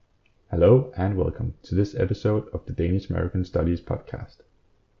Hello and welcome to this episode of the Danish American Studies podcast.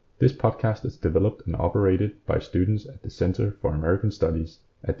 This podcast is developed and operated by students at the Center for American Studies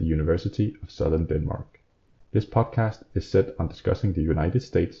at the University of Southern Denmark. This podcast is set on discussing the United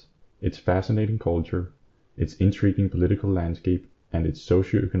States, its fascinating culture, its intriguing political landscape, and its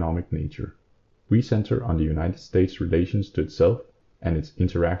socio-economic nature. We center on the United States' relations to itself and its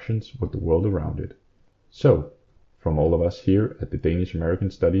interactions with the world around it. So, from all of us here at the Danish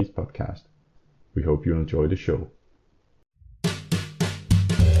American Studies podcast, we hope you enjoy the show.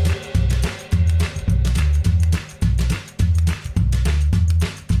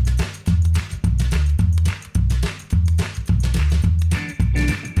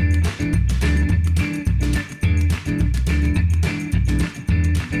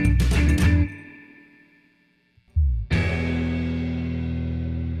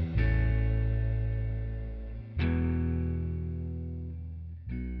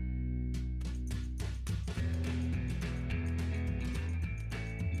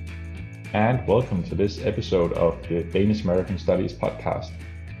 And welcome to this episode of the Danish American Studies podcast.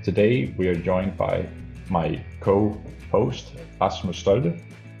 Today we are joined by my co-host Rasmus Stolte,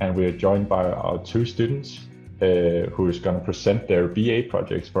 and we are joined by our two students who is going to present their BA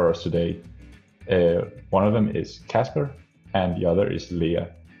projects for us today. One of them is Casper and the other is Lea.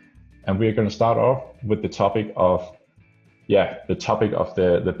 And we're going to start off with the topic of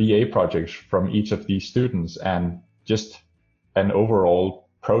the BA projects from each of these students and just an overall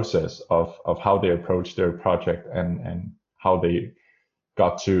process of how they approach their project and how they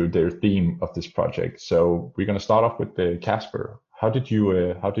got to their theme of this project. So we're going to start off with the Casper. How did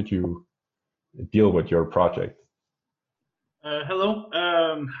you deal with your project? Hello.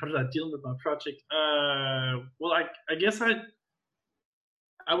 How did I deal with my project? Well, I guess I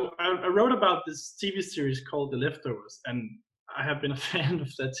wrote about this TV series called The Leftovers, and I have been a fan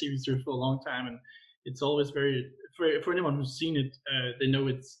of that TV series for a long time, and it's always very for anyone who's seen it, they know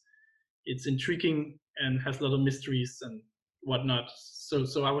it's intriguing and has a lot of mysteries and whatnot.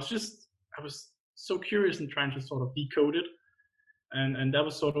 So I was so curious and trying to sort of decode it, and that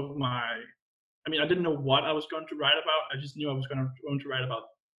was sort of I didn't know what I was going to write about. I just knew I was going to write about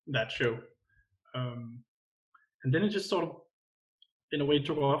that show, and then it just sort of in a way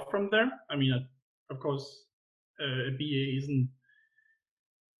took off from there. Of course, a BA isn't.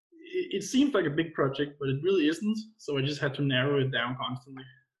 It seems like a big project, but it really isn't. So I just had to narrow it down constantly.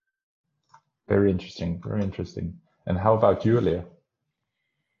 Very interesting, very interesting. And how about you, Lea?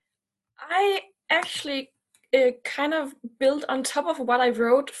 I actually kind of built on top of what I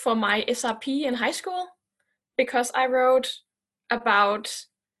wrote for my SRP in high school, because I wrote about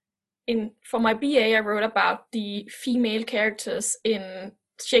for my BA I wrote about the female characters in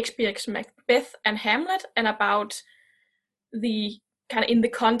Shakespeare's Macbeth and Hamlet, and about the kind of in the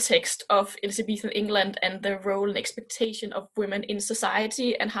context of Elizabethan England and the role and expectation of women in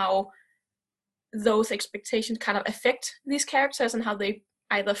society, and how those expectations kind of affect these characters and how they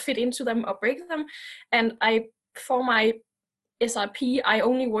either fit into them or break them. And for my SRP, I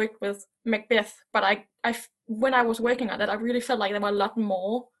only worked with Macbeth, but I when I was working on it, I really felt like there were a lot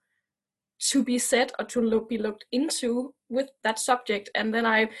more to be said or to be looked into with that subject. And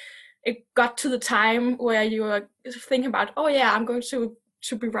then it got to the time where you were thinking about, oh yeah, I'm going to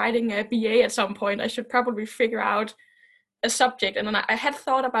be writing a BA at some point. I should probably figure out a subject. And then I had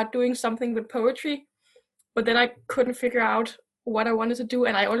thought about doing something with poetry, but then I couldn't figure out what I wanted to do.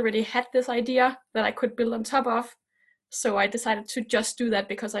 And I already had this idea that I could build on top of. So I decided to just do that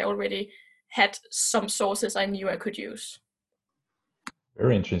because I already had some sources I knew I could use.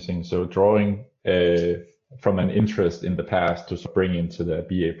 Very interesting. So drawing from an interest in the past to bring into the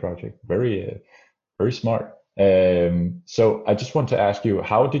BA project. Very smart. So I just want to ask you,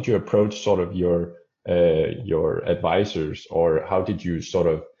 how did you approach sort of your advisors, or how did you sort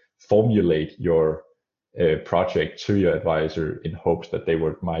of formulate your project to your advisor in hopes that they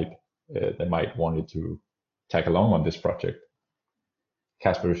might wanted to tag along on this project?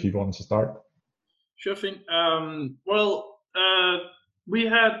 Casper, if you want to start. Sure thing.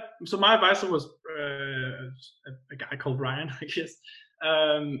 My advisor was a guy called Ryan, I guess,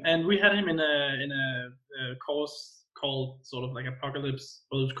 and we had him in a course called sort of like Apocalypse.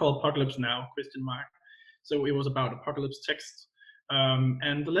 Well, it's called Apocalypse Now ? So it was about apocalypse text,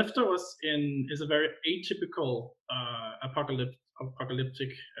 and The Leftovers is a very atypical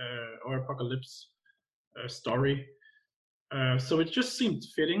apocalyptic or apocalypse story. So it just seemed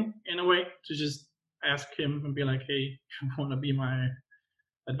fitting in a way to just ask him and be like, hey, you want to be my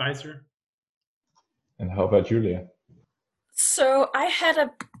advisor? And how about Julia? So I had a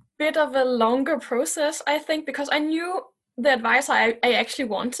bit of a longer process, I think, because I knew the advisor I actually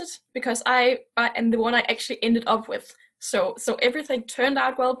wanted, because I and the one I actually ended up with. So everything turned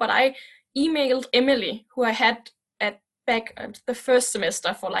out well, but I emailed Emily, who I had back at the first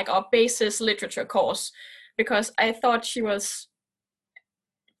semester for like our basis literature course, because I thought she was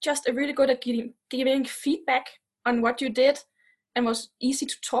just really good at giving feedback on what you did and was easy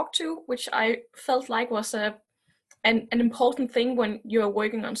to talk to, which I felt like was an important thing when you're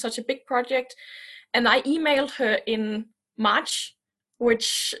working on such a big project. And I emailed her in March,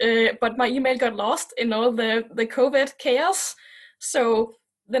 which but my email got lost in all the COVID chaos. So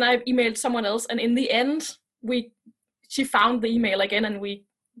then I emailed someone else, and in the end, she found the email again, and we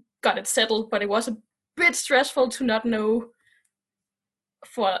got it settled. But it was a bit stressful to not know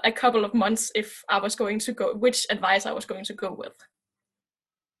for a couple of months if I was going to go, which advice I was going to go with.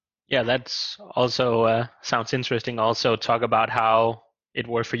 Yeah, that's also sounds interesting. Also, talk about how it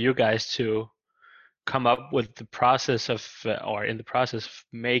worked for you guys to come up with the process of, or in the process of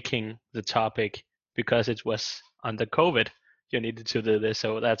making the topic, because it was under COVID. You needed to do this,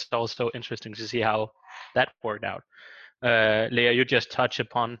 so that's also interesting to see how that worked out. Lea, you just touched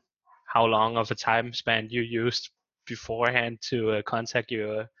upon how long of a time span you used beforehand to contact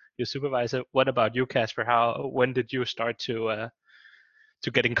your supervisor. What about you, Casper? When did you start to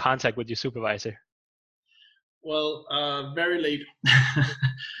get in contact with your supervisor? Well, very late,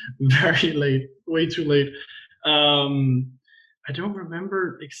 very late, way too late. I don't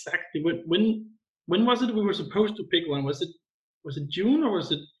remember exactly when was it we were supposed to pick one. Was it June, or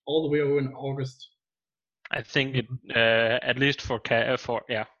was it all the way over in August? I think it at least for Casper,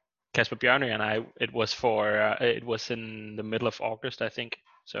 Bjarne and I, it was in the middle of August, I think.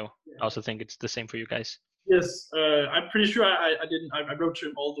 So yeah. I also think it's the same for you guys. Yes, I'm pretty sure I didn't. I wrote to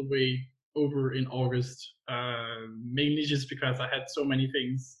him all the way over in August, mainly just because I had so many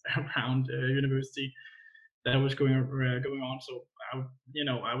things around university that was going on. So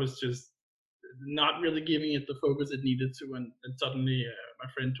I was just not really giving it the focus it needed to, and suddenly my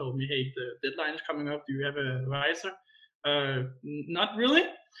friend told me, "Hey, the deadline is coming up. Do you have an advisor?" Not really,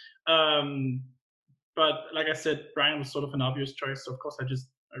 but like I said, Brian was sort of an obvious choice. So of course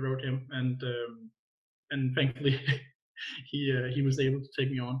I wrote him, and thankfully he was able to take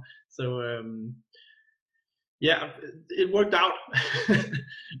me on. So yeah, it worked out,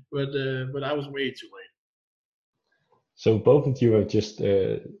 but I was way too late. So both of you have just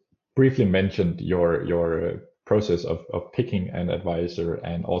briefly mentioned your process of picking an advisor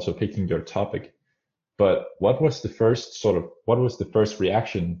and also picking your topic. But what was the first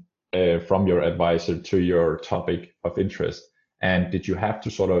reaction from your advisor to your topic of interest? And did you have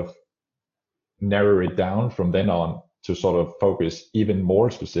to sort of narrow it down from then on to sort of focus even more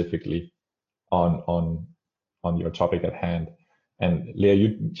specifically on your topic at hand? And Lea,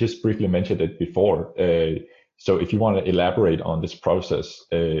 you just briefly mentioned it before. So if you want to elaborate on this process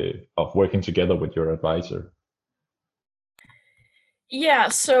of working together with your advisor. Yeah,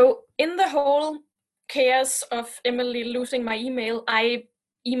 so in the whole chaos of Emily losing my email, I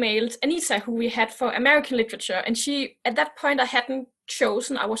emailed Anita, who we had for American literature. And she, at that point, I hadn't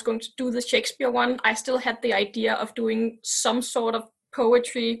chosen I was going to do the Shakespeare one. I still had the idea of doing some sort of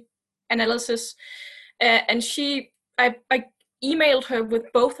poetry analysis. And I emailed her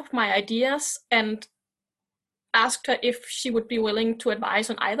with both of my ideas and asked her if she would be willing to advise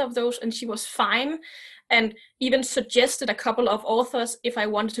on either of those, and she was fine, and even suggested a couple of authors if I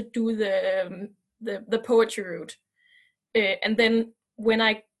wanted to do the poetry route. And then when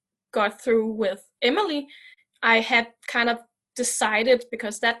I got through with Emily, I had kind of decided,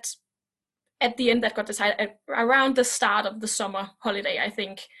 because that at the end that got decided around the start of the summer holiday, I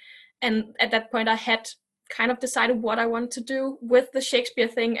think. And at that point I had kind of decided what I wanted to do with the Shakespeare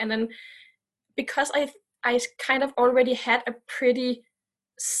thing. And then because I kind of already had a pretty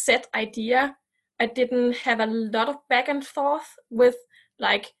set idea, I didn't have a lot of back and forth with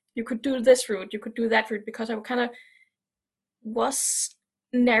like, you could do this route, you could do that route, because I kind of was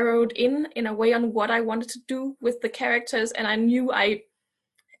narrowed in a way on what I wanted to do with the characters. And I knew I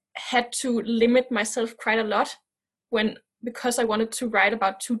had to limit myself quite a lot because I wanted to write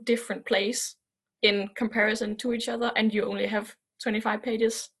about two different plays in comparison to each other, and you only have 25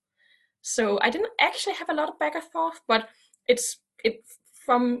 pages. So I didn't actually have a lot of back and forth, but it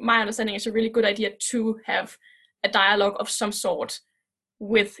from my understanding, it's a really good idea to have a dialogue of some sort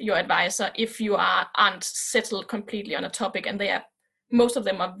with your advisor if you aren't settled completely on a topic, and most of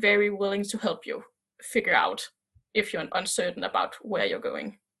them are very willing to help you figure out if you're uncertain about where you're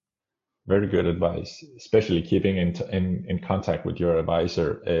going. Very good advice, especially keeping in contact with your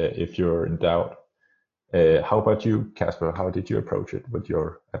advisor if you're in doubt. How about you, Casper? How did you approach it with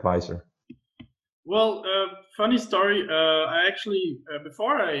your advisor? Well, funny story. I actually,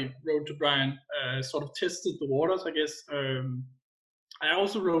 before I wrote to Brian, sort of tested the waters, I guess. I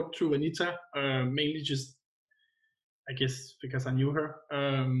also wrote to Anita, mainly just, I guess, because I knew her,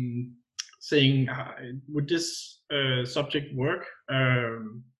 saying, would this subject work?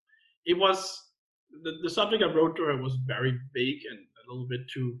 It was, the subject I wrote to her was very vague and a little bit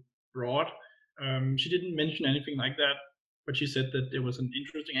too broad. She didn't mention anything like that, but she said that it was an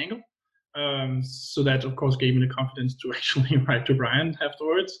interesting angle. So that, of course, gave me the confidence to actually write to Brian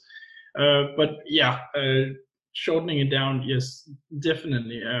afterwards. But yeah, shortening it down, yes,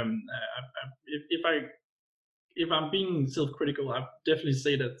 definitely. If I'm being self-critical, I definitely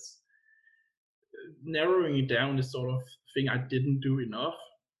say that narrowing it down is sort of thing I didn't do enough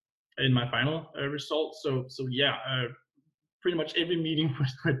in my final result. So yeah, pretty much every meeting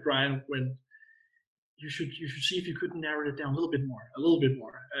with Brian when you should see if you could narrow it down a little bit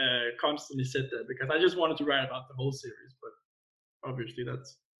more. Constantly said that because I just wanted to write about the whole series, but obviously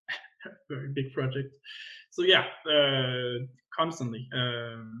that's a very big project. So yeah, constantly.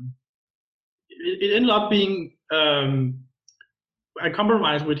 It ended up being I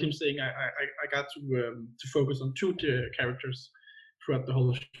compromised with him saying I got to focus on two characters throughout the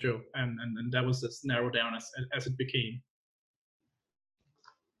whole show, and that was as narrowed down as it became.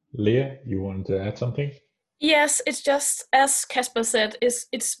 Lea, you wanted to add something? Yes, it's just as Casper said,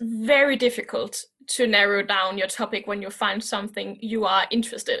 it's very difficult to narrow down your topic when you find something you are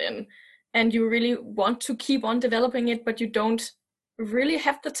interested in and you really want to keep on developing it, but you don't really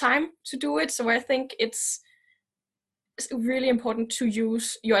have the time to do it. So I think it's really important to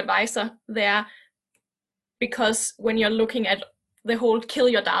use your advisor there, because when you're looking at the whole kill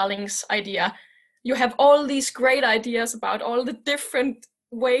your darlings idea, you have all these great ideas about all the different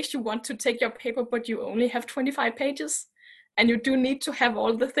ways you want to take your paper, but you only have 25 pages. And you do need to have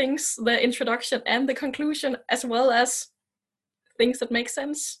all the things, the introduction and the conclusion, as well as things that make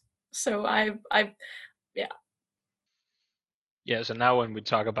sense. So yeah. Yeah, so now when we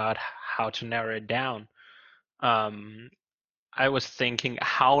talk about how to narrow it down, I was thinking,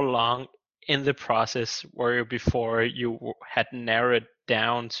 how long in the process were you before you had narrowed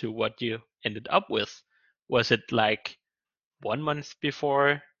down to what you ended up with? Was it like 1 month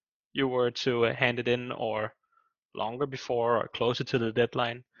before you were to hand it in, or longer before, or closer to the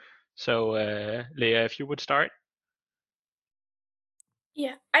deadline? So, Lea, if you would start.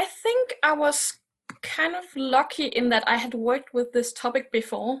 Yeah, I think I was kind of lucky in that I had worked with this topic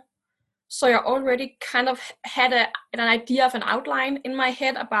before. So I already kind of had an idea of an outline in my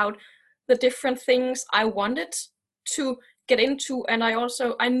head about the different things I wanted to get into. And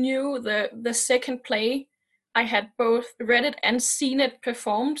I knew the second play. I had both read it and seen it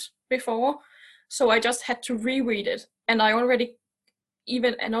performed before. So I just had to reread it. And I already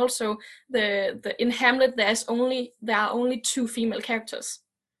and also the in Hamlet there are only two female characters.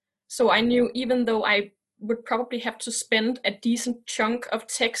 So I knew, even though I would probably have to spend a decent chunk of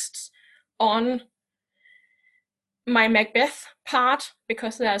texts on my Macbeth part,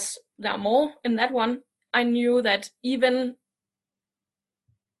 because there are more in that one, I knew that even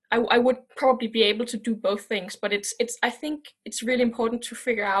I would probably be able to do both things. But I think it's really important to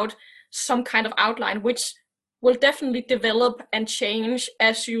figure out some kind of outline, which will definitely develop and change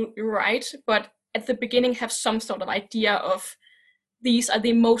as you write, but at the beginning have some sort of idea of, these are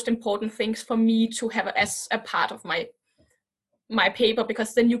the most important things for me to have as a part of my paper,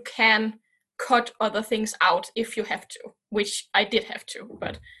 because then you can cut other things out if you have to, which I did have to.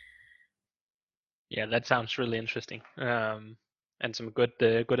 But Yeah, that sounds really interesting, and some good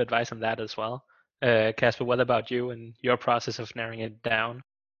advice on that as well. Casper, what about you and your process of narrowing it down?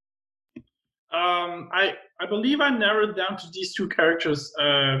 I believe I narrowed down to these two characters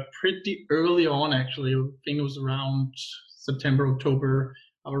pretty early on. Actually, I think it was around September, October.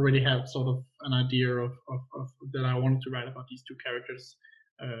 I already had sort of an idea of that I wanted to write about these two characters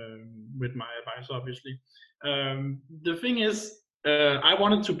with my advisor, obviously. The thing is, I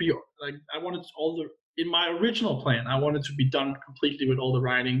wanted to be like, I wanted all the, in my original plan, I wanted to be done completely with all the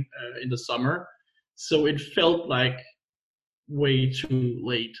writing in the summer. So it felt like way too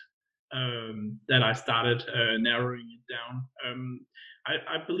late that I started narrowing it down.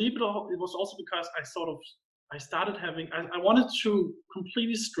 I believe it was also because I started having, I wanted to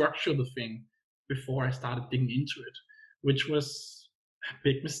completely structure the thing before I started digging into it, which was a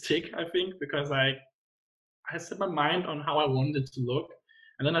big mistake, I think, because I set my mind on how I wanted it to look,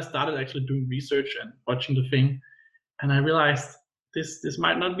 and then I started actually doing research and watching the thing, and I realized this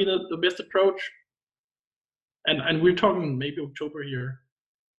might not be the best approach. And we're talking maybe October here,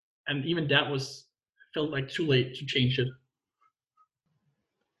 and even that felt like too late to change it.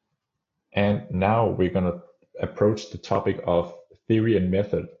 And now we're going to approach the topic of theory and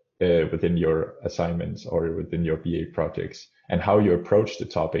method within your assignments or within your BA projects, and how you approach the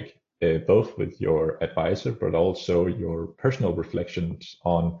topic, both with your advisor, but also your personal reflections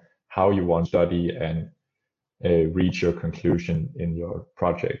on how you want to study and reach your conclusion in your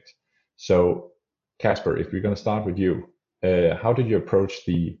project. So, Casper, if we're going to start with you, how did you approach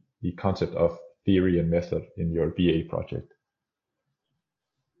the concept of theory and method in your BA project?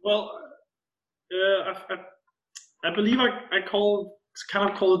 Well, I believe I kind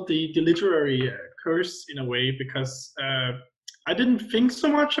of call it the literary curse in a way, because I didn't think so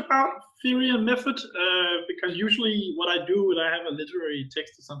much about theory and method, because usually what I do when I have a literary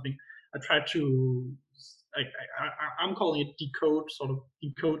text or something, I try to I'm calling it decode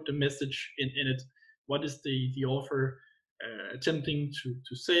the message in it. What is the author attempting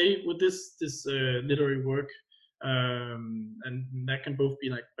to say with this literary work? And that can both be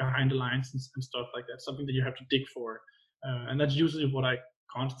like behind the lines and stuff like that, something that you have to dig for, and that's usually what I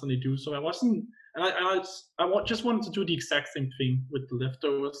constantly do. So I wasn't, and I just wanted to do the exact same thing with The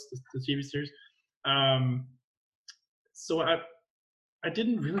Leftovers, the TV series. So I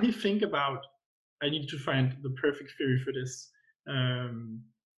didn't really think about I need to find the perfect theory for this,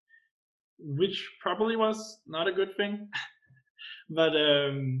 which probably was not a good thing. But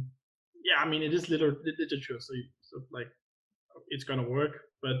yeah, I mean, it is literature, so like it's gonna work.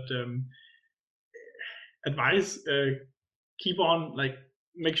 But advice: keep on, like,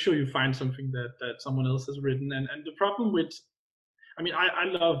 make sure you find something that someone else has written. And the problem with, I mean, I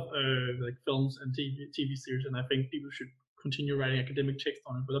love like films and TV series, and I think people should continue writing academic text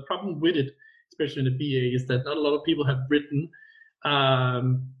on it. But the problem with it, especially in the BA, is that not a lot of people have written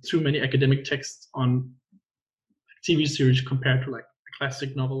too many academic texts on TV series compared to like a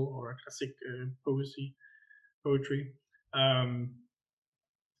classic novel or a classic poetry.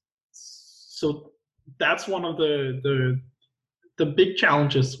 So that's one of the big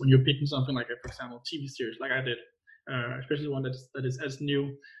challenges when you're picking something like, for example, TV series, like I did, especially one that is as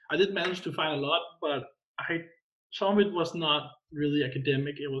new. I did manage to find a lot, but some of it was not really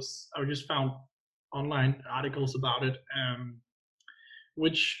academic. I just found online articles about it,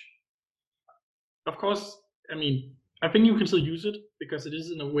 which, of course, I mean, I think you can still use it because it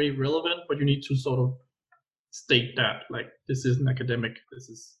is in a way relevant, but you need to sort of state that, like, this isn't academic. This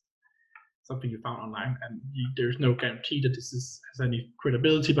is something you found online, and there's no guarantee that this has any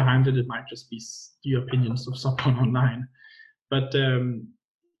credibility behind it. It might just be the opinions of someone online, but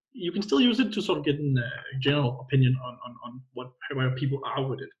you can still use it to sort of get a general opinion on where people are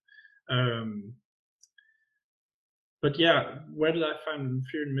with it. But yeah, where did I find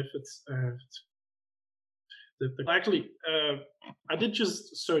theory and methods? Actually, I did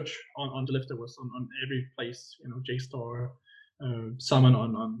just search on The Leftovers on every place, JSTOR, Summon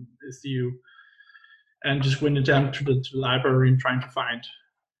on SDU, and just went down to the library and trying to find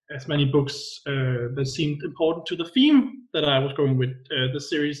as many books that seemed important to the theme that I was going with. The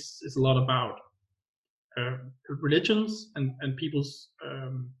series is a lot about religions and people's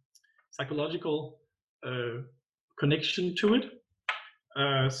psychological connection to it.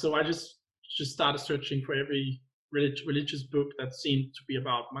 So I just started searching for every religious book that seemed to be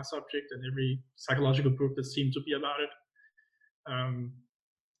about my subject and every psychological book that seemed to be about it.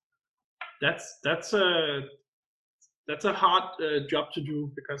 That's a hard job to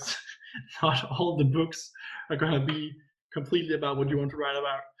do, because not all the books are going to be completely about what you want to write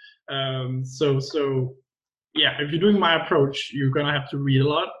about. So yeah, if you're doing my approach, you're going to have to read a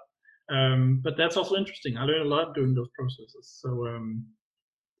lot. But that's also interesting. I learned a lot doing those processes. So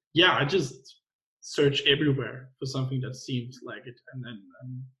yeah, I just search everywhere for something that seems like it. And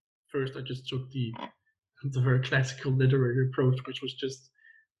first I just took the very classical literary approach, which was just,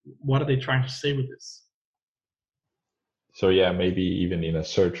 what are they trying to say with this? So yeah, maybe even in a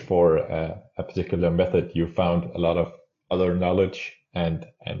search for a particular method, you found a lot of other knowledge and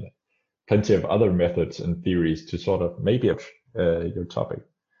plenty of other methods and theories to sort of maybe your topic.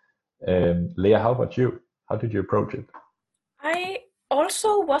 Lea, how about you? How did you approach it? I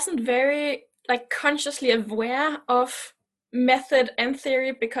also wasn't very consciously aware of method and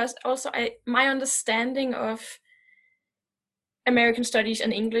theory, because also my understanding of American studies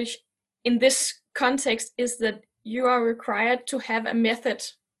and English in this context is that you are required to have a method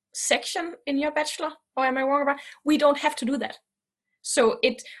section in your bachelor. Or am I wrong about? We don't have to do that. So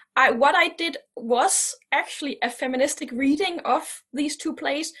what I did was actually a feministic reading of these two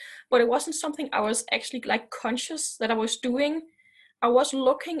plays, but it wasn't something I was actually conscious that I was doing. I was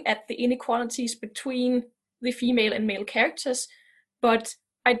looking at the inequalities between the female and male characters, but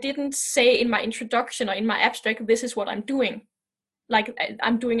I didn't say in my introduction or in my abstract, this is what I'm doing. like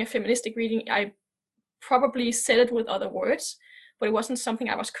I'm doing a feministic reading, I probably said it with other words, but it wasn't something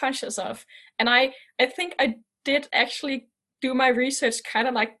I was conscious of. And I think I did actually do my research kind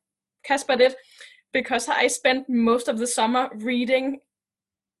of like Casper did, because I spent most of the summer reading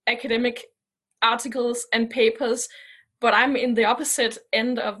academic articles and papers, but I'm in the opposite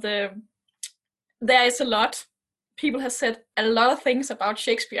end of there is a lot. People have said a lot of things about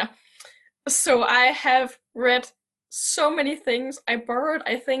Shakespeare. So I have read so many things. I borrowed,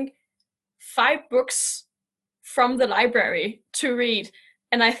 I think, 5 books from the library to read.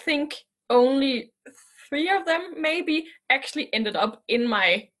 And I think only 3 of them maybe actually ended up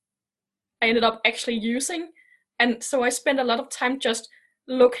I ended up actually using. And so I spent a lot of time just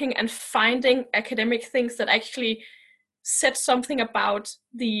looking and finding academic things that actually said something about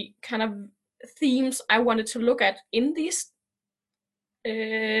the kind of themes I wanted to look at in these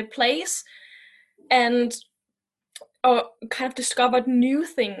plays, and kind of discovered new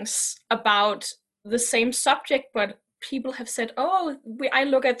things about the same subject, but people have said, oh, I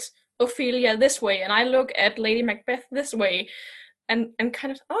look at Ophelia this way, and I look at Lady Macbeth this way, and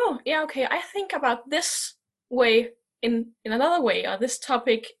kind of, oh, yeah, okay, I think about this way in another way, or this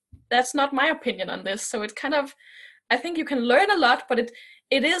topic, that's not my opinion on this. So it kind of, I think you can learn a lot, but it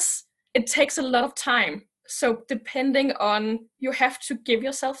takes a lot of time. So depending on, you have to give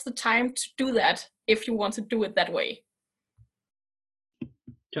yourself the time to do that if you want to do it that way.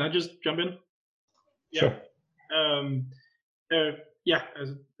 Can I just jump in? Sure. Yeah,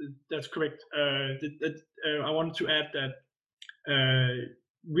 that's correct. I wanted to add that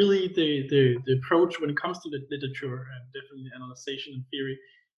really the approach when it comes to the literature, and definitely analyzation and theory,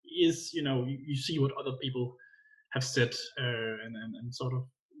 is, you see what other people have said, and sort of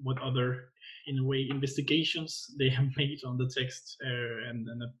what other, in a way, investigations they have made on the text, and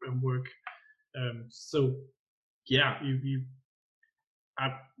work. So yeah,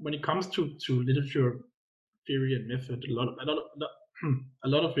 when it comes to literature theory and method, a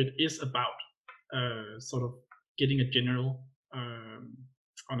lot of it is about sort of getting a general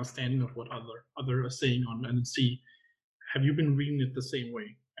understanding of what other are saying on, and see, have you been reading it the same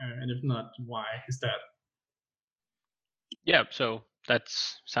way, and if not, why is that? Yeah, so that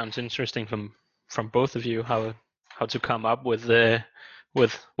sounds interesting from both of you, how to come up with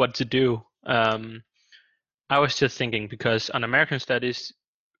what to do. I was just thinking, because on American Studies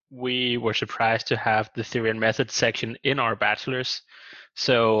we were surprised to have the theory and method section in our bachelor's.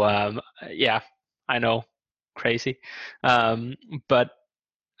 So yeah, I know, crazy, but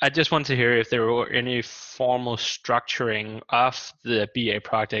I just want to hear if there were any formal structuring of the BA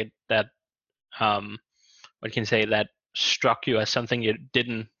project that what can you say, that struck you as something you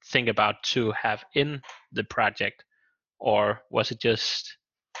didn't think about to have in the project, or was it just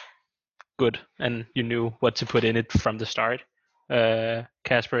good and you knew what to put in it from the start?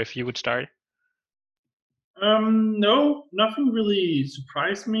 Casper, if you would start. No, nothing really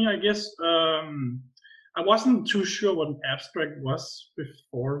surprised me, I guess. I wasn't too sure what an abstract was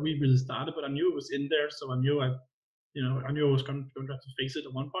before we really started, but I knew it was in there, so I knew I was going to have to face it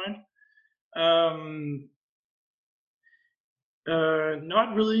at one point.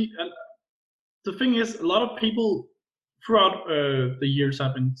 Not really. The thing is, a lot of people throughout the years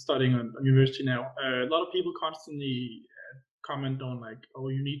I've been studying on university now, a lot of people constantly comment on, like, oh,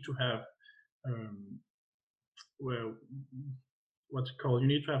 you need to have well, what's it called? You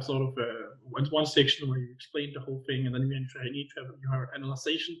need to have sort of one section where you explain the whole thing, and then you need to have your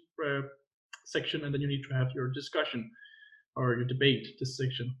analyzation section, and then you need to have your discussion or your debate, this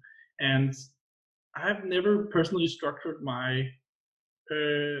section. And I've never personally structured my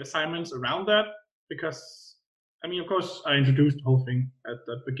assignments around that, because, I mean, of course, I introduced the whole thing at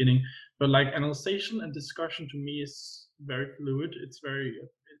the beginning, but like, analyzation and discussion to me is very fluid. It's very,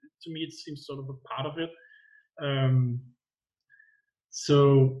 to me, it seems sort of a part of it.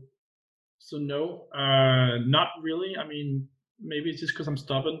 So no, not really. I mean, maybe it's just because I'm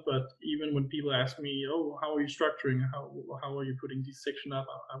stubborn, but even when people ask me, oh, how are you structuring? How are you putting these sections up?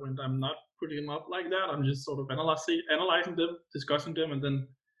 I'm not putting them up like that. I'm just sort of analyzing them, discussing them, and then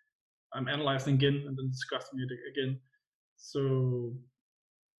I'm analyzing again and then discussing it again. So,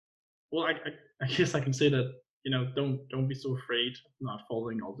 well, I guess I can say that, don't be so afraid of not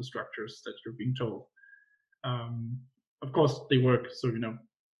following all the structures that you're being told. Of course they work, so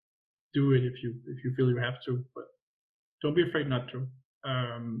do it if you feel you have to, but don't be afraid not to.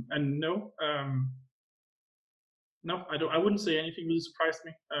 And no, I wouldn't say anything really surprised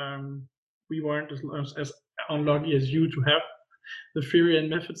me. We weren't as unlucky as you to have the theory and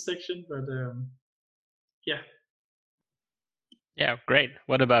method section, but yeah. Yeah, great.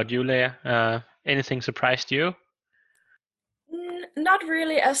 What about you, Lea? Anything surprised you? Not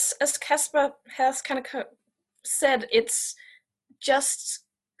really. As Casper has kind of said, it's just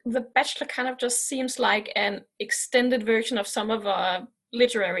the bachelor kind of just seems like an extended version of some of our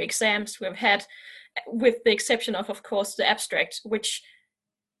literary exams we've had, with the exception of course, the abstract, which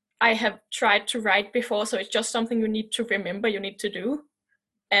I have tried to write before, so it's just something you need to remember you need to do.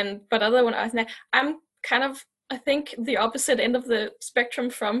 But other one, I'm kind of, I think, the opposite end of the spectrum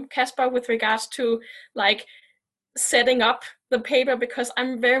from Casper with regards to like setting up the paper, because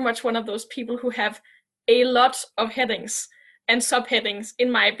I'm very much one of those people who have a lot of headings and subheadings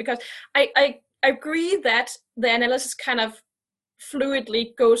in my, because I agree that the analysis kind of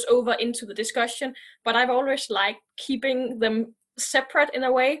fluidly goes over into the discussion, but I've always liked keeping them separate in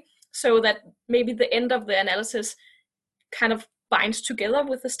a way, so that maybe the end of the analysis kind of binds together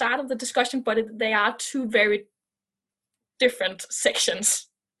with the start of the discussion, but they are two very different sections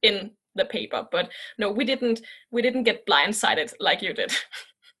in the paper. But no, we didn't get blindsided like you did.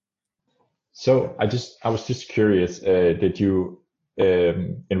 So I was just curious, did you,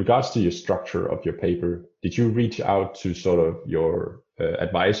 in regards to your structure of your paper, did you reach out to sort of your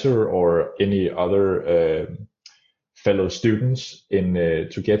advisor or any other fellow students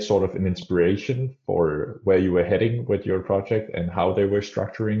to get sort of an inspiration for where you were heading with your project and how they were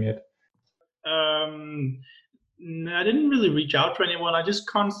structuring it? I didn't really reach out to anyone. I just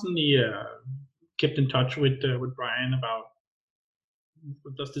constantly kept in touch with Brian about,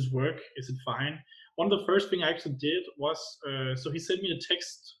 does this work? Is it fine? One of the first thing I actually did was, so he sent me a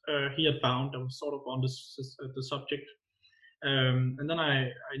text he had found that was sort of on the subject. And then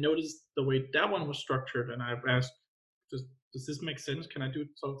I noticed the way that one was structured, and I asked, does this make sense? Can I do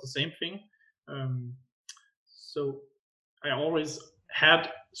sort of the same thing? So I always had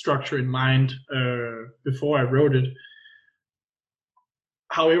structure in mind before I wrote it.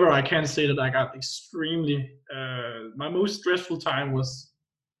 However, I can say that I got extremely, my most stressful time was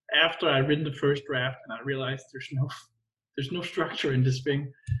after I written the first draft and I realized there's no structure in this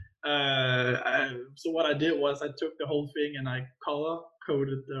thing. So what I did was I took the whole thing and I color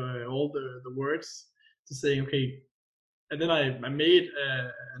coded all the words to say, okay, and then I made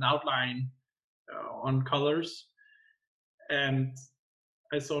an outline on colors, and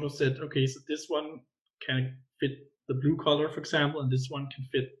I sort of said, okay, so this one can fit the blue color, for example, and this one can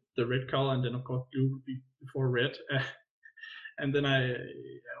fit the red color, and then of course blue would be before red. And then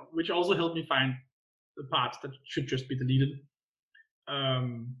which also helped me find the parts that should just be deleted.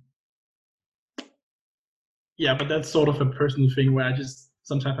 Yeah, but that's sort of a personal thing where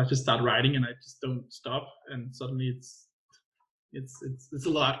sometimes I just start writing and I just don't stop, and suddenly it's a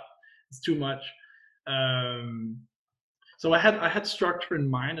lot. It's too much. So I had structure in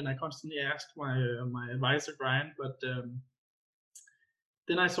mind, and I constantly asked my advisor Brian, but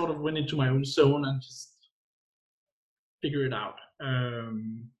then I sort of went into my own zone and just figure it out.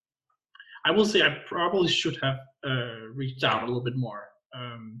 I will say I probably should have reached out a little bit more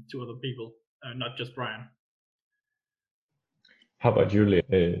to other people, not just Brian. How about you,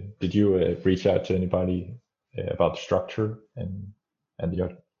 Lea? Did you reach out to anybody about the structure and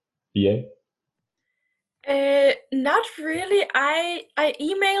your BA? Not really. I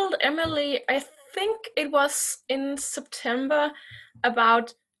emailed Emily, I think it was in September,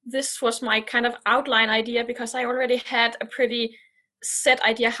 about this was my kind of outline idea, because I already had a pretty set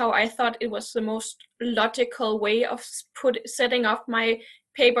idea how I thought it was the most logical way of setting up my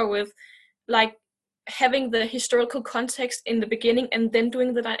paper, with like having the historical context in the beginning and then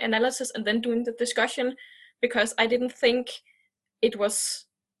doing the analysis and then doing the discussion, because I didn't think it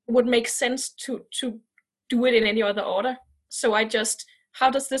would make sense to do it in any other order. So I just, how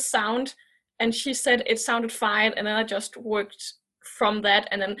does this sound? And she said it sounded fine, and then I just worked from that,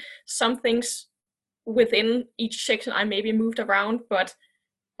 and then some things within each section I maybe moved around, but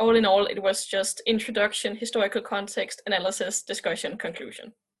all in all it was just introduction, historical context, analysis, discussion,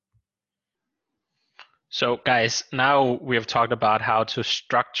 conclusion. So guys, now we have talked about how to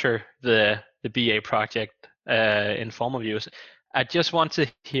structure the BA project in form of use. I just want to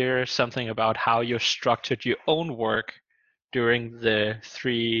hear something about how you structured your own work during the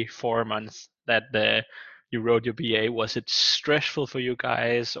 3-4 months that you wrote your BA. Was it stressful for you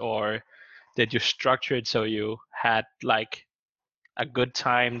guys, or did you structure it so you had like a good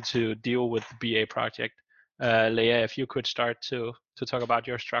time to deal with the BA project? Lea, if you could start to talk about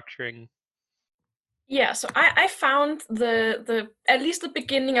your structuring. Yeah, so I found the at least the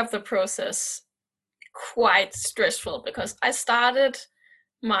beginning of the process quite stressful, because I started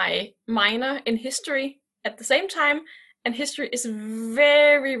my minor in history at the same time, and history is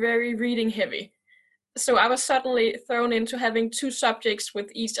very, very reading heavy. So I was suddenly thrown into having 2 subjects with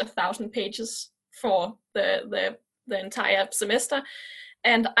each 1,000 pages for the the entire semester.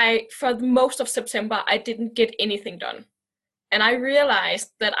 And for most of September, I didn't get anything done. And I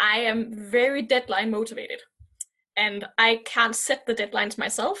realized that I am very deadline motivated and I can't set the deadlines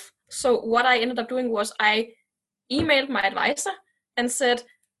myself. So what I ended up doing was I emailed my advisor and said,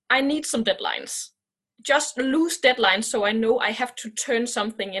 I need some deadlines. Just loose deadlines so I know I have to turn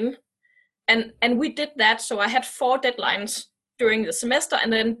something in. And we did that. So I had 4 deadlines during the semester.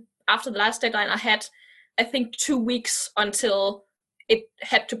 And then after the last deadline, I had, I think, 2 weeks until it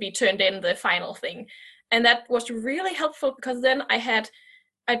had to be turned in, the final thing. And that was really helpful because then I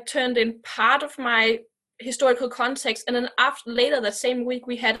turned in part of my historical context. And then later that same week,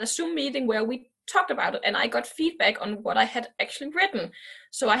 we had a Zoom meeting where we talked about it and I got feedback on what I had actually written.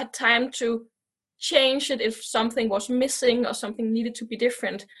 So I had time to change it if something was missing or something needed to be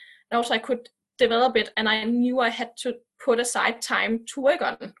different. And also I could develop it, and I knew I had to put aside time to work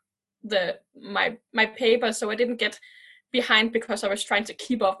on my paper, so I didn't get behind because I was trying to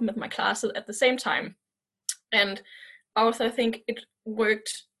keep up with my classes at the same time. And also I think it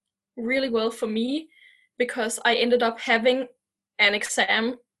worked really well for me because I ended up having an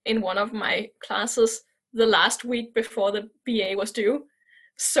exam in one of my classes the last week before the BA was due.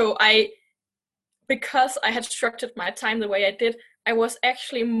 So because I had structured my time the way I did, I was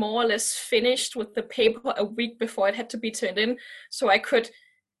actually more or less finished with the paper a week before it had to be turned in. So I could,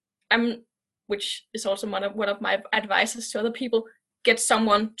 which is also one of my advices to other people, get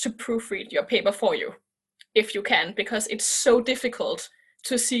someone to proofread your paper for you, if you can, because it's so difficult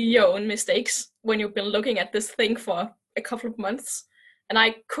to see your own mistakes when you've been looking at this thing for a couple of months. And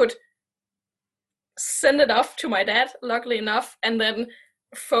I could send it off to my dad, luckily enough, and then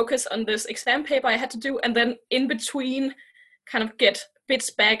focus on this exam paper I had to do, and then in between kind of get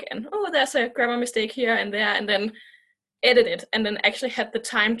bits back and, oh, there's a grammar mistake here and there, and then edit it, and then actually had the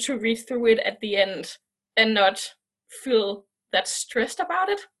time to read through it at the end and not feel that stressed about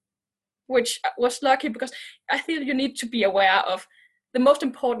it, which was lucky because I feel you need to be aware of the most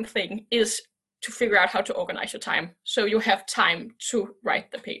important thing is to figure out how to organize your time so you have time to write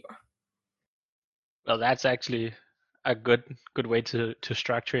the paper. Well, that's actually a good way to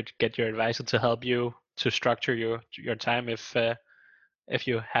structure it. Get your advisor to help you to structure your time if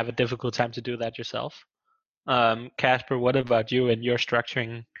you have a difficult time to do that yourself. Casper, what about you and your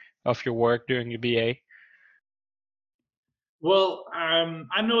structuring of your work during your BA? Well,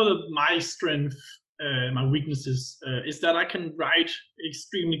 I know that my strength, my weaknesses, is that I can write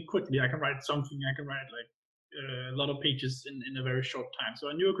extremely quickly. I can write something. I can write like a lot of pages in a very short time. So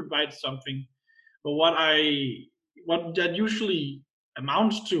I knew I could write something. But what that usually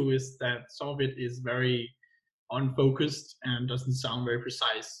amounts to is that some of it is very unfocused and doesn't sound very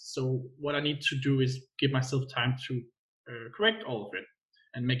precise. So what I need to do is give myself time to correct all of it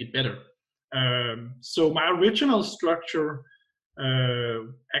and make it better. So my original structure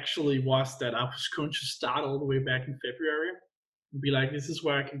actually was that I was going to start all the way back in February and be like, this is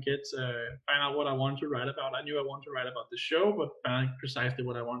where I can get find out what I want to write about. I knew I wanted to write about the show, but find precisely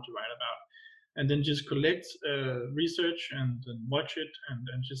what I want to write about, and then just collect research and watch it,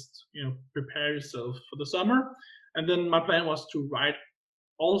 and just prepare yourself for the summer. And then my plan was to write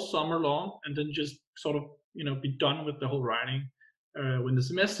all summer long, and then just sort of be done with the whole writing when the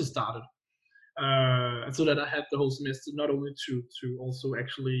semester started. And so that I had the whole semester not only to also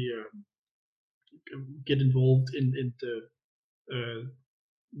actually get involved in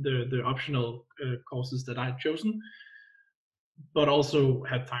the optional courses that I had chosen, but also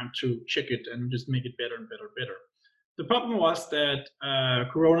had time to check it and just make it better and better and better. The problem was that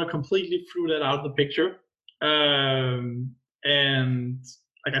Corona completely threw that out of the picture. And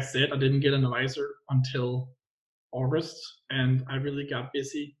like I said, I didn't get an advisor until August, and I really got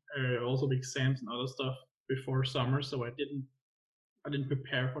busy, also with exams and other stuff before summer, so I didn't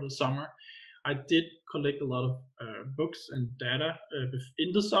prepare for the summer. I did collect a lot of books and data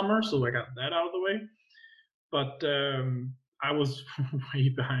in the summer, so I got that out of the way. But I was way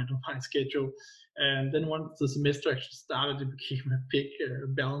behind on my schedule, and then once the semester actually started, it became a big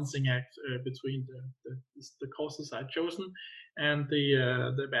balancing act between the courses I'd chosen and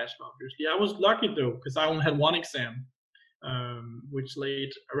the bachelor. Obviously, I was lucky though because I only had one exam, which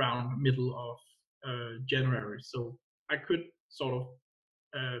laid around middle of January, so I could sort of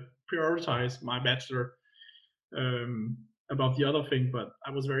prioritize my bachelor above the other thing. But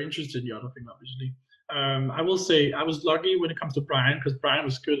I was very interested in the other thing, obviously. I will say I was lucky when it comes to Brian, because Brian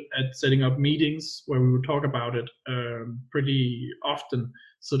was good at setting up meetings where we would talk about it pretty often.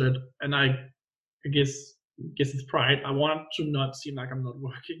 So that, and I guess it's pride. I want to not seem like I'm not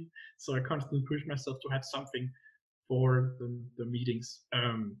working, so I constantly push myself to have something for the meetings.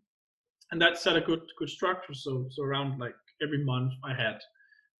 and that set a good structure. So around like every month I had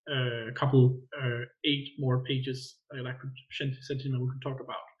a couple 8 more pages that I could send him and we could talk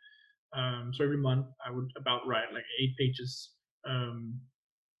about. So every month I would about write like 8 pages.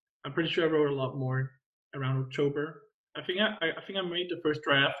 I'm pretty sure I wrote a lot more around October. I think I made the first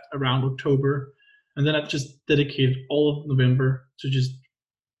draft around October, and then I just dedicated all of November to just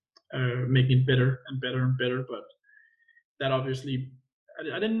making it better and better and better. But that obviously,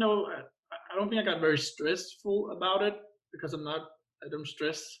 I didn't know. I don't think I got very stressful about it because I don't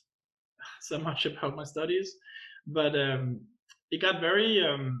stress so much about my studies. But it got very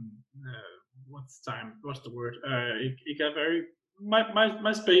what's the word? It got very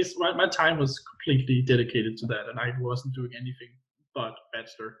my space, my time was completely dedicated to that, and I wasn't doing anything but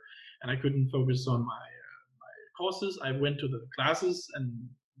bachelor, and I couldn't focus on my courses. I went to the classes and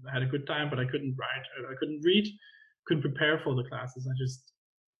I had a good time, but I couldn't write, I couldn't read, couldn't prepare for the classes. I just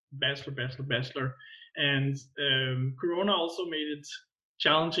bachelor, and Corona also made it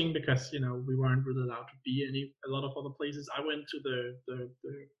challenging because we weren't really allowed to be a lot of other places. I went to the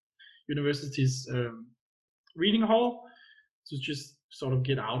university's reading hall to just sort of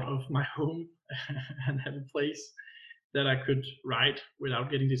get out of my home and have a place that I could write without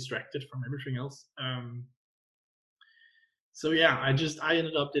getting distracted from everything else. So yeah, I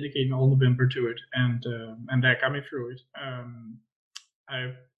ended up dedicating all November to it, and that got me through it.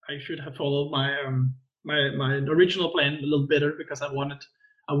 I should have followed my original plan a little better because I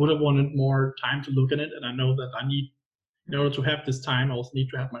would have wanted more time to look at it, and I know that I need, in order to have this time, I also need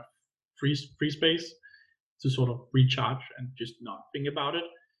to have my free space to sort of recharge and just not think about it,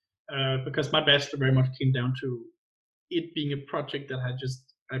 because my bachelor very much came down to it being a project that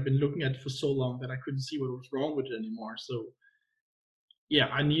I've been looking at for so long that I couldn't see what was wrong with it anymore. So yeah,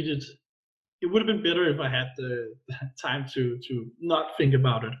 it would have been better if I had the time to not think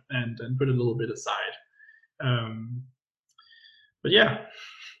about it and put it a little bit aside. But yeah.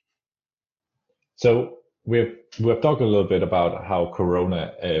 So we've talked a little bit about how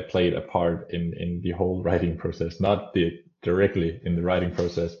Corona played a part in the whole writing process, not directly in the writing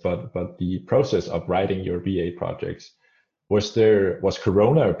process, but the process of writing your BA projects. Was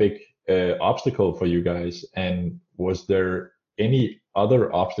Corona a big obstacle for you guys, and was there any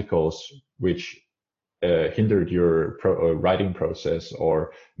other obstacles which hindered your writing process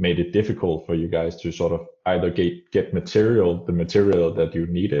or made it difficult for you guys to sort of either get the material that you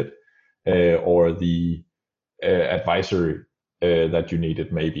needed, or the advisor that you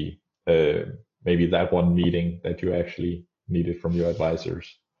needed, maybe that one meeting that you actually needed from your advisors?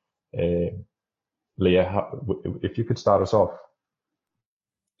 Lea, if you could start us off.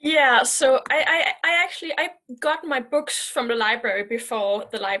 Yeah, so I actually got my books from the library before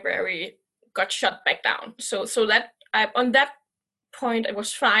the library got shut back down. So that on that point it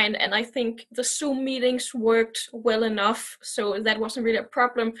was fine, and I think the Zoom meetings worked well enough, so that wasn't really a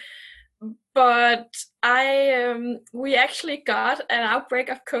problem. But we actually got an outbreak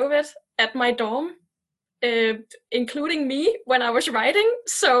of COVID at my dorm, including me when I was writing.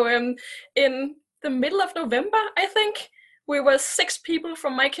 So in the middle of November, I think, we were 6 people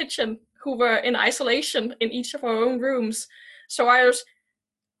from my kitchen who were in isolation in each of our own rooms. So I was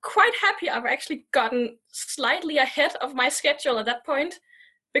quite happy I've actually gotten slightly ahead of my schedule at that point,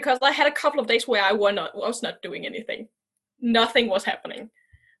 because I had a couple of days where I was not doing anything. Nothing was happening.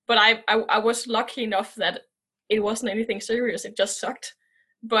 But I was lucky enough that it wasn't anything serious. It just sucked.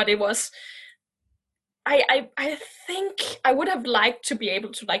 But it was, I think I would have liked to be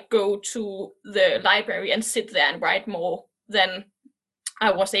able to like go to the library and sit there and write more than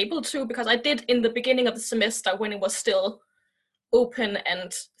I was able to, because I did in the beginning of the semester when it was still open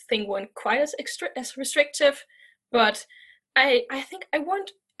and things weren't quite as restrictive. But I think I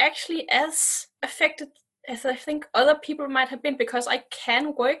weren't actually as affected as I think other people might have been, because I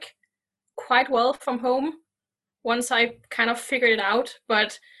can work quite well from home once I kind of figured it out.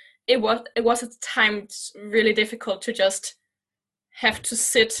 But it was at times really difficult to just have to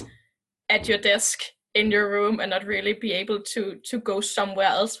sit at your desk in your room and not really be able to go somewhere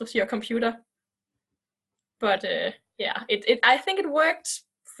else with your computer. But yeah, I think it worked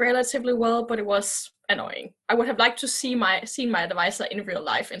relatively well, but it was annoying. I would have liked to see my advisor in real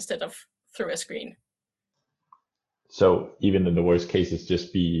life instead of through a screen. So even in the worst cases,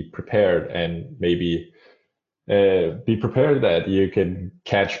 just be prepared, and maybe be prepared that you can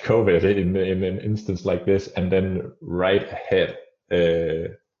catch COVID in an instance like this, and then write ahead,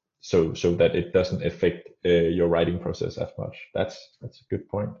 so that it doesn't affect your writing process as much. That's a good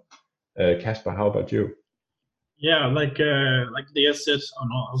point. Casper, how about you? Yeah, like Lea said,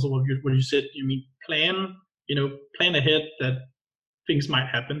 also what you said. You mean plan ahead, that things might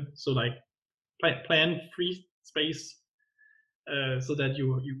happen. So like plan free space so that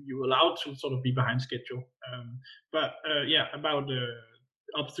you allowed to sort of be behind schedule. But yeah, about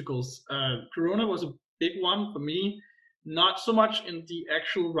obstacles. Corona was a big one for me. Not so much in the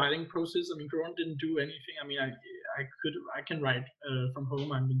actual writing process. I mean, Corona didn't do anything. I mean, I can write from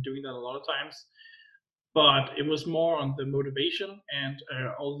home. I've been doing that a lot of times. But it was more on the motivation and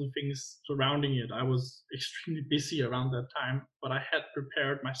all the things surrounding it. I was extremely busy around that time, but I had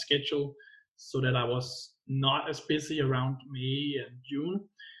prepared my schedule so that I was not as busy around May and June.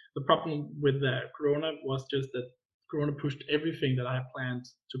 The problem with the Corona was just that Corona pushed everything that I had planned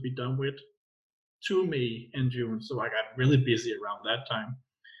to be done with to May and June, so I got really busy around that time.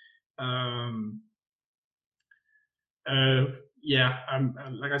 Yeah,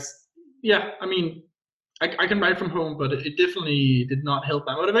 yeah. I mean, I can write from home, but it definitely did not help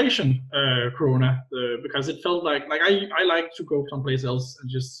my motivation, Corona, because it felt like I like to go someplace else and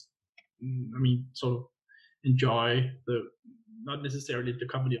just, I mean, sort of enjoy not necessarily the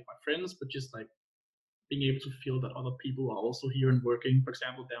company of my friends, but just like being able to feel that other people are also here and working. For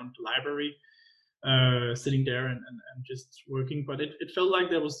example, down at the library, sitting there and just working. But it felt like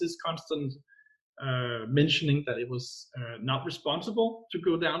there was this constant mentioning that it was not responsible to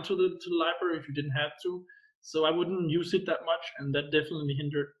go down to the library if you didn't have to. So I wouldn't use it that much, and that definitely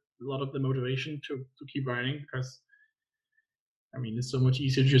hindered a lot of the motivation to keep writing, because I mean, it's so much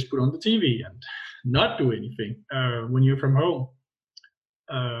easier to just put on the TV and not do anything when you're from home.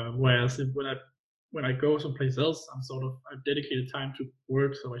 Whereas when I go someplace else, I've dedicated time to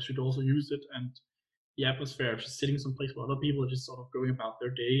work, so I should also use it. And the atmosphere of just sitting someplace where other people are just sort of going about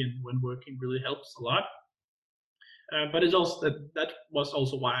their day and when working really helps a lot. But it's also that was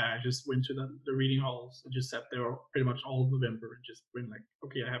also why I just went to the reading halls and just sat there pretty much all of November and just went like,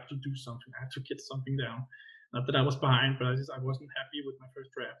 okay, I have to do something. I have to get something down. Not that I was behind, but I wasn't happy with my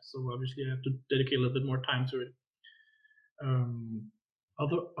first draft. So obviously I have to dedicate a little bit more time to it.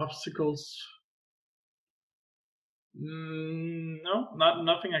 Other obstacles? No,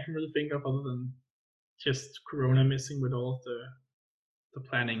 nothing I can really think of other than just Corona messing with all of the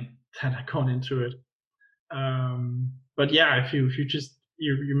planning that had gone into it. But yeah, if you just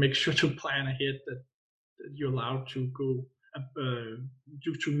you make sure to plan ahead that you're allowed to go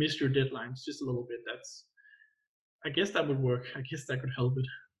to miss your deadlines just a little bit. I guess that would work. I guess that could help it.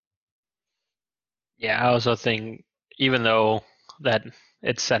 Yeah, I also think even though that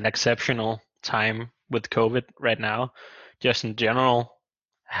it's an exceptional time with COVID right now, just in general,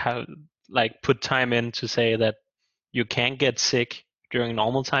 have like put time in to say that you can get sick during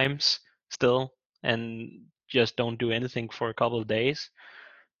normal times still, and just don't do anything for a couple of days.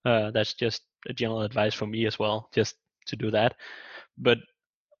 That's just a general advice for me as well, just to do that. But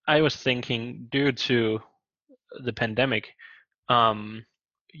I was thinking, due to the pandemic,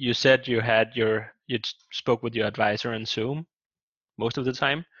 you said you spoke with your advisor on Zoom most of the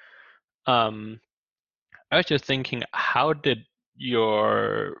time. I was just thinking, how did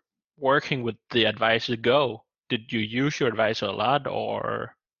your working with the advisor go? Did you use your advisor a lot,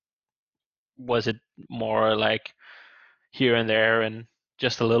 or was it more like here and there and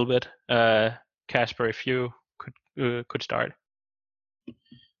just a little bit? Casper, if you could start.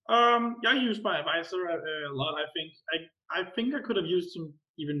 I used my advisor a lot. I think I could have used him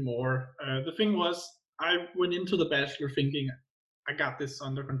even more. The thing was, I went into the bachelor thinking I got this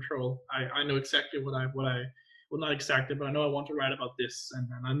under control. I know exactly what I well, not exactly, but I know I want to write about this, and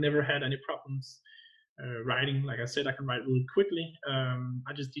I never had any problems writing. Like I said, I can write really quickly.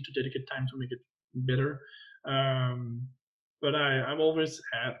 I just need to dedicate time to make it better. But I've always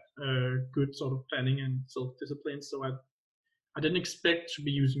had good sort of planning and self-discipline, so I didn't expect to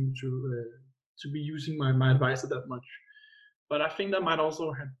be using my advisor that much. But I think that might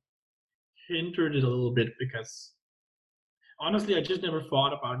also have hindered it a little bit, because honestly, I just never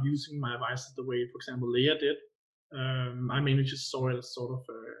thought about using my advisor the way, for example, Lea did. I mainly just saw it as sort of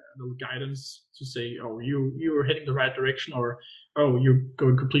a little guidance to say, oh, you're heading the right direction, or oh, you're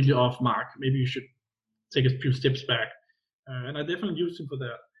going completely off mark. Maybe you should take a few steps back. And I definitely used him for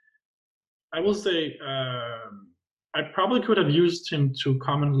that. I will say I probably could have used him to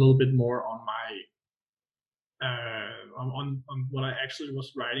comment a little bit more on my on what I actually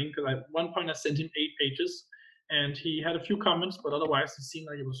was writing, because at one point I sent him 8 pages, and he had a few comments, but otherwise it seemed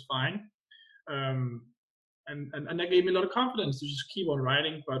like it was fine. And that gave me a lot of confidence to just keep on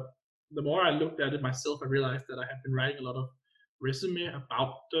writing. But the more I looked at it myself, I realized that I had been writing a lot of resume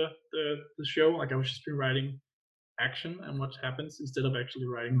about the show. Like I was just been writing action and what happens, instead of actually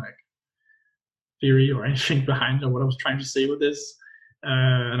writing like theory or anything behind or what I was trying to say with this.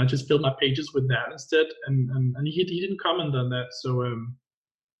 and I just filled my pages with that instead. And he didn't comment on that. So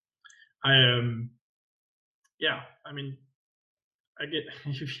yeah, I mean, I get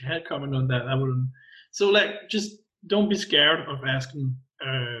if you had comment on that, I wouldn't. So like, just don't be scared of asking.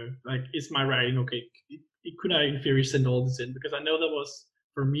 Like, is my writing okay? Could I in theory send all this in? Because I know that was,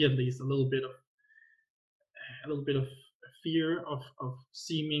 for me at least, a little bit of fear of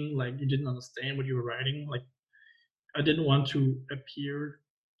seeming like you didn't understand what you were writing. Like, I didn't want to appear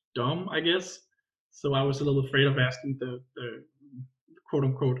dumb, I guess. So I was a little afraid of asking the quote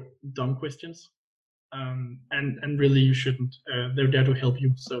unquote dumb questions. And really you shouldn't. They're there to help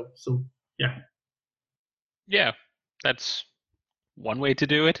you. So yeah. Yeah, that's one way to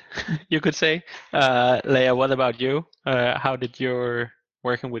do it, you could say. Lea, what about you? How did your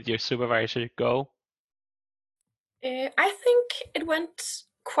working with your supervisor go? I think it went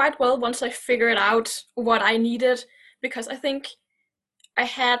quite well once I figured out what I needed, because I think I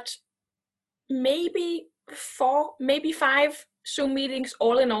had maybe 4, maybe 5 Zoom meetings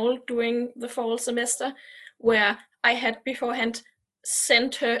all in all during the fall semester, where I had beforehand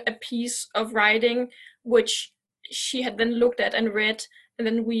sent her a piece of writing which she had then looked at and read, and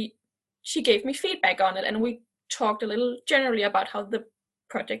then she gave me feedback on it, and we talked a little generally about how the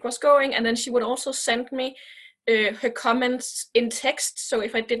project was going, and then she would also send me her comments in text, so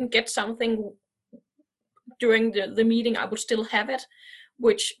if I didn't get something during the meeting, I would still have it,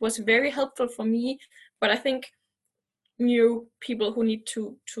 which was very helpful for me. But I think new people who need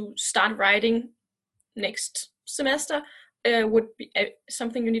to start writing next semester would be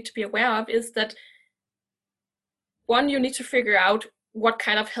something you need to be aware of, is that one, you need to figure out what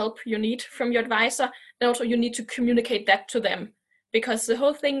kind of help you need from your advisor, and also you need to communicate that to them, because the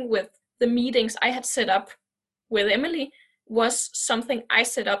whole thing with the meetings I had set up with Emily was something I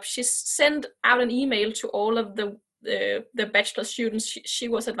set up. She sent out an email to all of the bachelor students she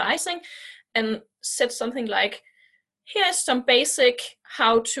was advising, and said something like, here's some basic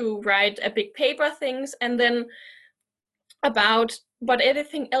how to write a big paper things, and then but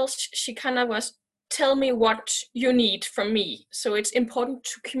everything else she kind of was, tell me what you need from me. So it's important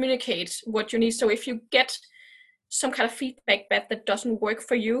to communicate what you need. So if you get some kind of feedback that doesn't work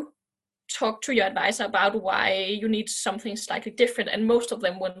for you, talk to your advisor about why you need something slightly different, and most of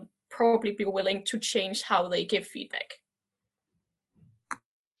them will probably be willing to change how they give feedback.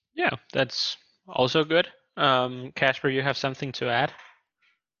 Yeah, that's also good. Casper, you have something to add?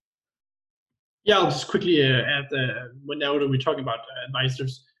 Yeah, I'll just quickly add, now that we're talking about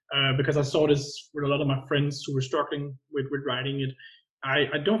advisors, because I saw this with a lot of my friends who were struggling with writing it.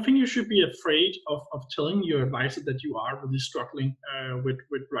 I don't think you should be afraid of telling your advisor that you are really struggling with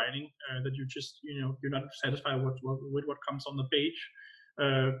writing, that you just, you're not satisfied with what comes on the page,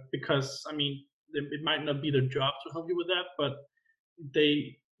 because, I mean, it might not be their job to help you with that, but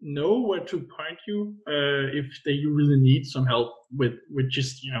they know where to point you if you really need some help with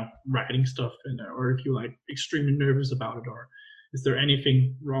just writing stuff, or if you're like extremely nervous about it, or is there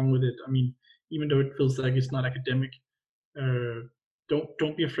anything wrong with it. I mean, even though it feels like it's not academic,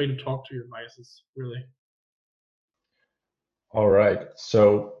 don't be afraid to talk to your advisors, really. All right,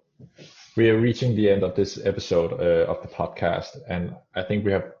 so we are reaching the end of this episode of the podcast, and I think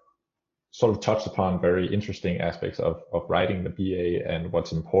we have sort of touched upon very interesting aspects of writing the BA and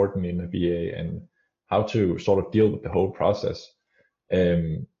what's important in the BA and how to sort of deal with the whole process.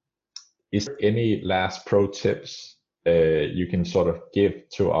 Is there any last pro tips you can sort of give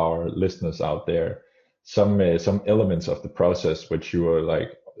to our listeners out there? Some elements of the process which you are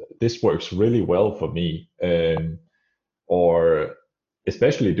like, this works really well for me, or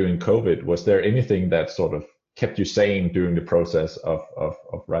especially during COVID, was there anything that sort of kept you sane during the process of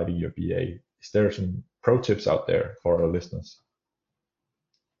writing your BA? Is there some pro tips out there for our listeners?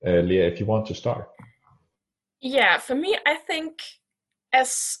 Lea, if you want to start. Yeah, for me, I think,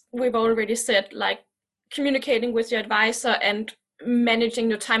 as we've already said, like communicating with your advisor and managing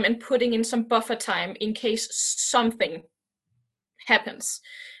your time and putting in some buffer time in case something happens.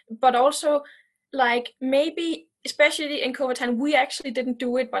 But also, like, maybe, especially in COVID time, we actually didn't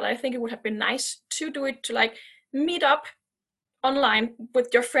do it, but I think it would have been nice to do it, to like meet up online with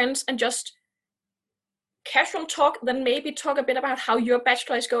your friends and just casual talk, then maybe talk a bit about how your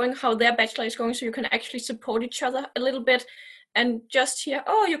bachelor is going, how their bachelor is going, so you can actually support each other a little bit, and just hear,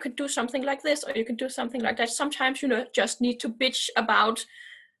 oh, you could do something like this, or you can do something like that. Sometimes just need to bitch about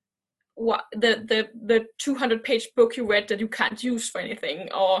what the 200-page book you read that you can't use for anything,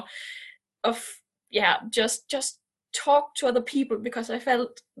 or just talk to other people, because I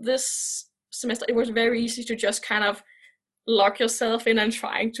felt this semester it was very easy to just kind of lock yourself in and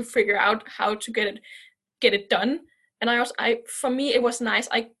trying to figure out how to get it done. And for me, it was nice.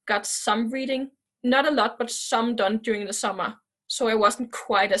 I got some reading, not a lot, but some done during the summer. So I wasn't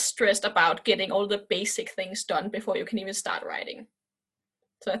quite as stressed about getting all the basic things done before you can even start writing.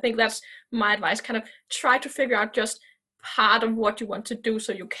 So I think that's my advice. Kind of try to figure out just part of what you want to do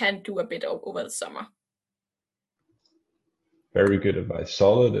so you can do a bit over the summer. Very good advice.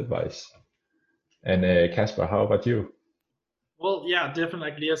 Solid advice. And Casper, how about you? Well, yeah, definitely.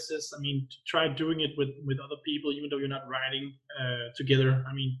 Like Lea says, I mean, try doing it with other people, even though you're not writing together.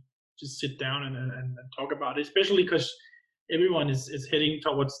 I mean, just sit down and talk about it, especially because everyone is heading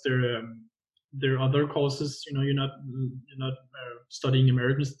towards their other courses. You know, you're not studying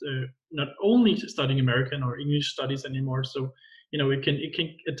American, not only studying American or English studies anymore. So, you know, it can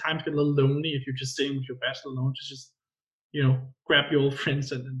at times get a little lonely if you're just sitting with your bachelor alone to just, you know, grab your old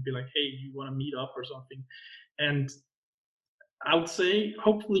friends and be like, hey, you want to meet up or something? And I would say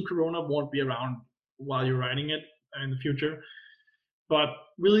hopefully Corona won't be around while you're writing it in the future, but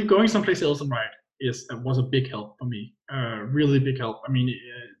really going someplace else and write was a big help for me. Really big help. I mean,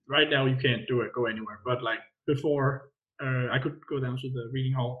 right now you can't go anywhere, but like before, I could go down to the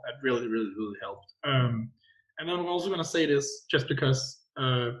reading hall. That really helped. And then I'm also going to say this just because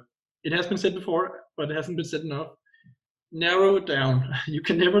it has been said before, but it hasn't been said enough. Narrow it down. You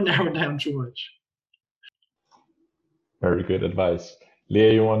can never narrow it down too much. Very good advice.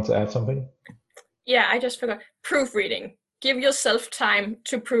 Lea, you want to add something? Yeah, I just forgot. Proofreading. Give yourself time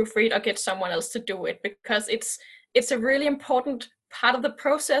to proofread or get someone else to do it, because it's a really important part of the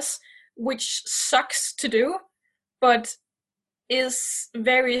process, which sucks to do, but is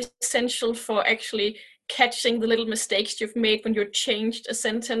very essential for actually catching the little mistakes you've made when you changed a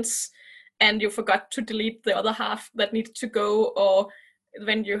sentence and you forgot to delete the other half that needed to go, or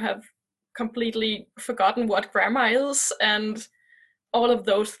when you have completely forgotten what grammar is and all of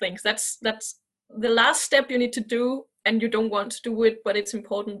those things. That's the last step you need to do, and you don't want to do it, but it's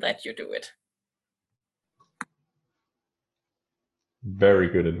important that you do it. Very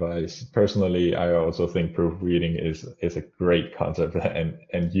good advice. Personally, I also think proofreading is a great concept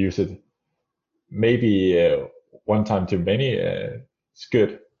and use it maybe one time too many. It's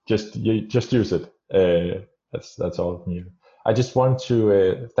good. Just use it. That's all from you. I just want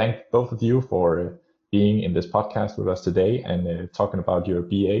to thank both of you for being in this podcast with us today and talking about your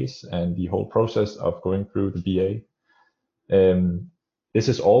BAs and the whole process of going through the BA. This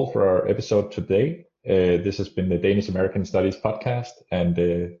is all for our episode today. This has been the Danish American Studies podcast, and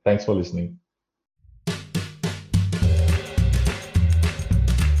thanks for listening.